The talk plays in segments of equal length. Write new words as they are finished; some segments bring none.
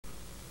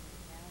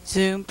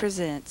Zoom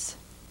presents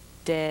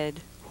Dead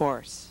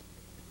Horse.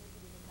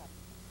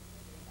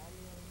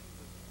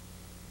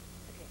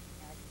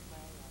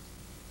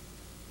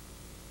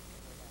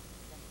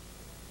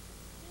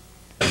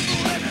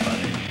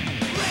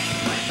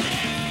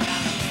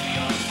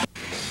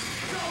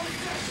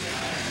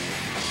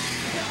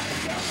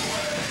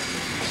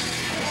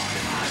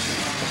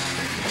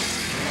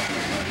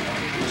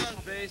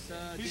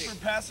 He's from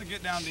Pass and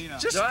Get Down, Dina.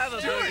 Do I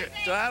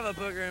have a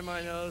booger in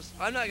my nose?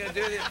 I'm not gonna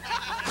do this.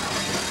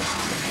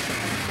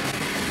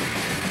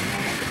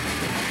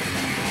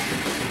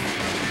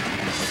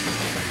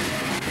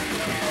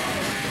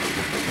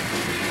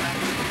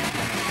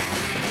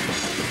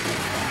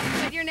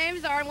 What your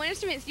names are and what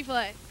instruments you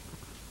play?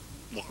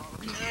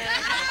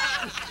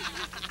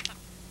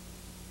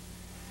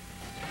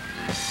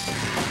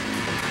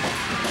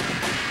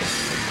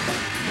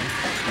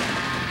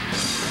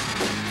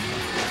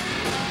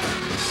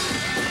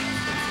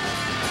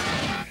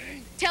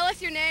 Tell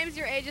us your names,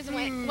 your ages,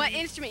 and what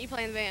instrument you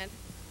play in the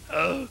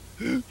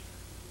band.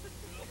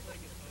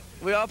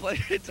 We all play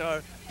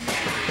guitar.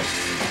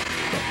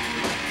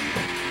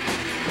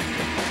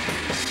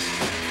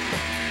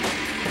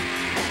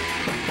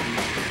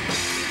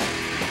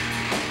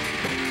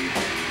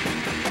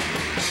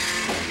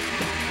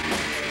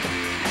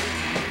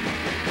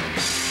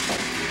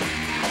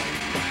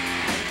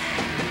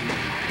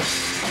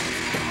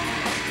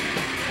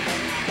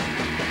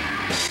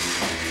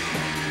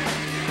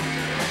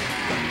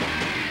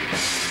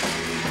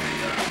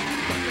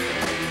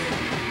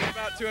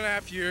 About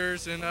 2.5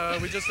 years, and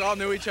we just all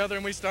knew each other,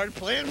 and we started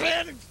playing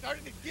band and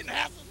started getting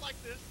hassles like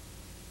this.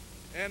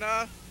 And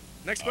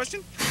next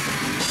question.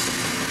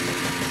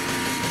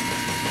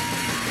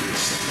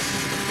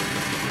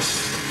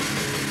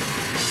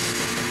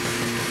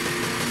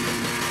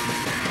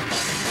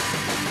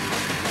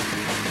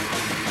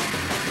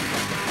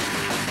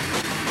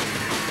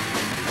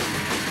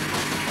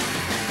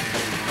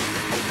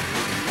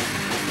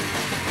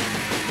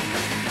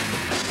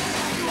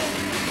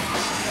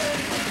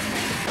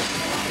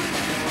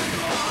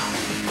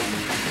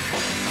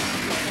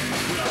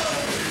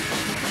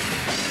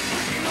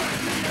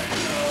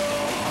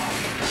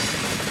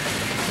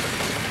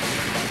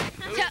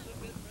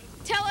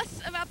 Tell us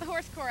about the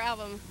Horsecore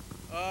album.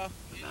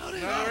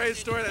 Unrelated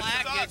story.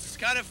 It's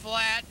kind of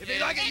flat. If you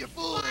like it, you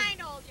fool.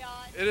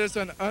 It is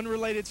an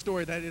unrelated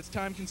story that is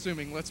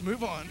time-consuming. Let's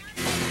move on.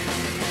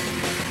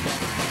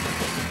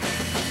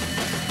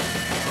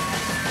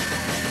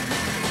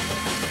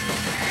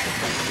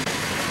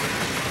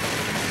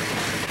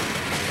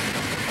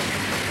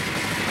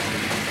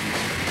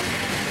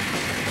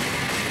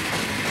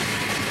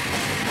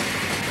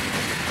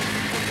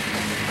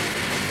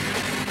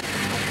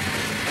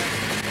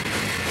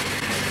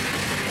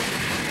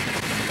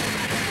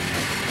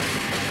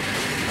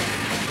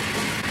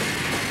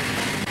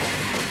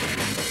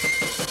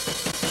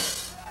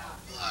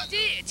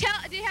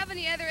 Do you have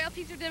any other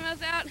LPs or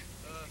demos out?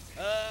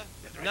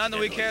 None that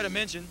we care to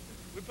mention.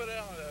 We put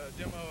out a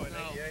demo in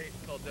 '88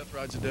 called Death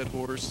Rides a Dead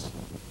Horse.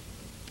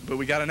 But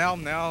we got an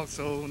album now,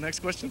 so next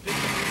question.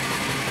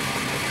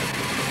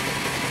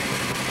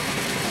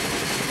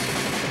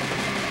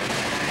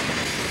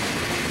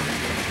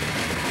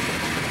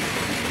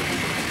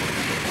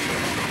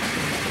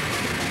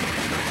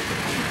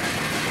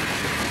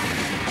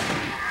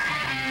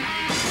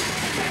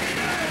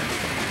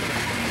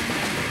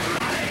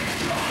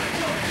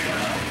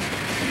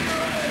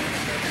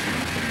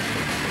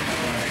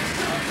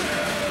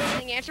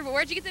 Answer, but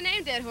where'd you get the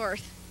name Dead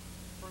Horse?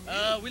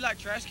 We like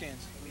trash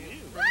cans.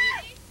 What?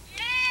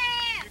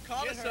 Yeah! You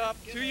called us up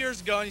 2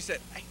 years ago and you said,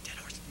 "Hey, Dead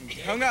Horse."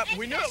 You hung up.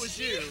 We knew it was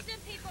you.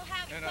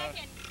 And,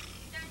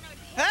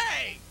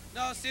 Hey!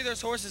 No, see, there's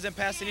horses in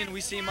Pasadena, and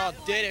we see them all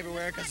dead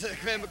everywhere because of the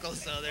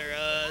chemicals. So they're,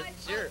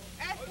 sure.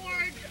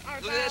 F-words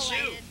are Look at that shoe.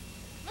 violated.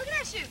 Look at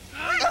that shoe.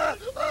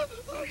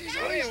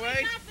 So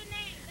anyway,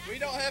 we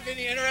don't have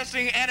any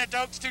interesting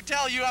anecdotes to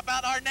tell you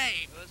about our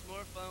name. It was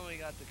more fun when we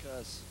got the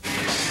cuss.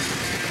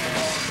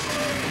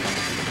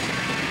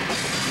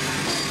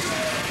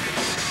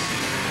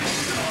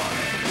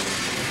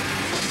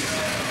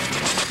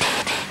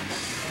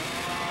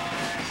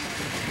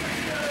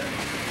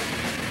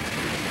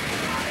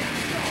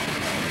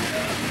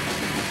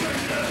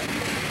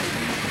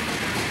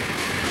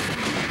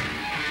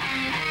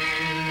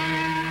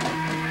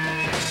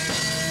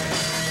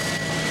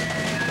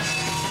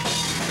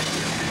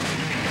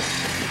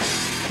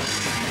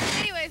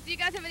 Anyways, do you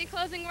guys have any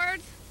closing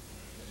words?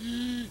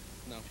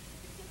 No.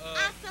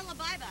 Hasta la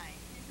bye-bye.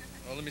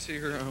 Well, let me see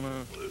her. The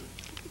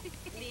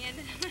end.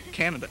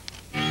 Canada.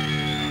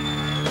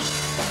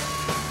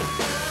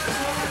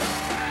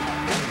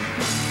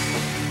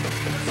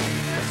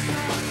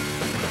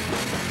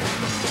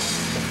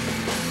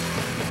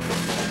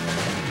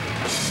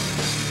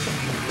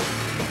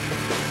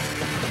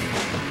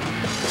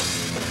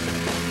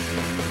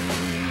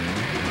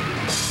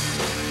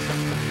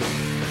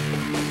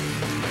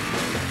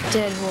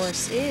 Dead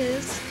Horse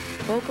is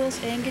vocals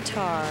and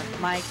guitar,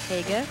 Mike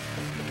Haga,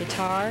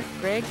 guitar,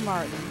 Greg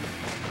Martin,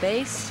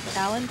 Bass,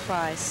 Alan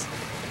Price,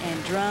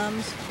 and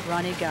drums,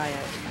 Ronnie Guyot.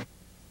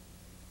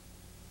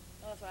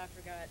 Oh, that's what I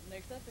forgot.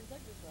 Next up in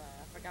Texas,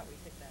 I forgot we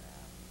picked that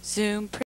out. Zoom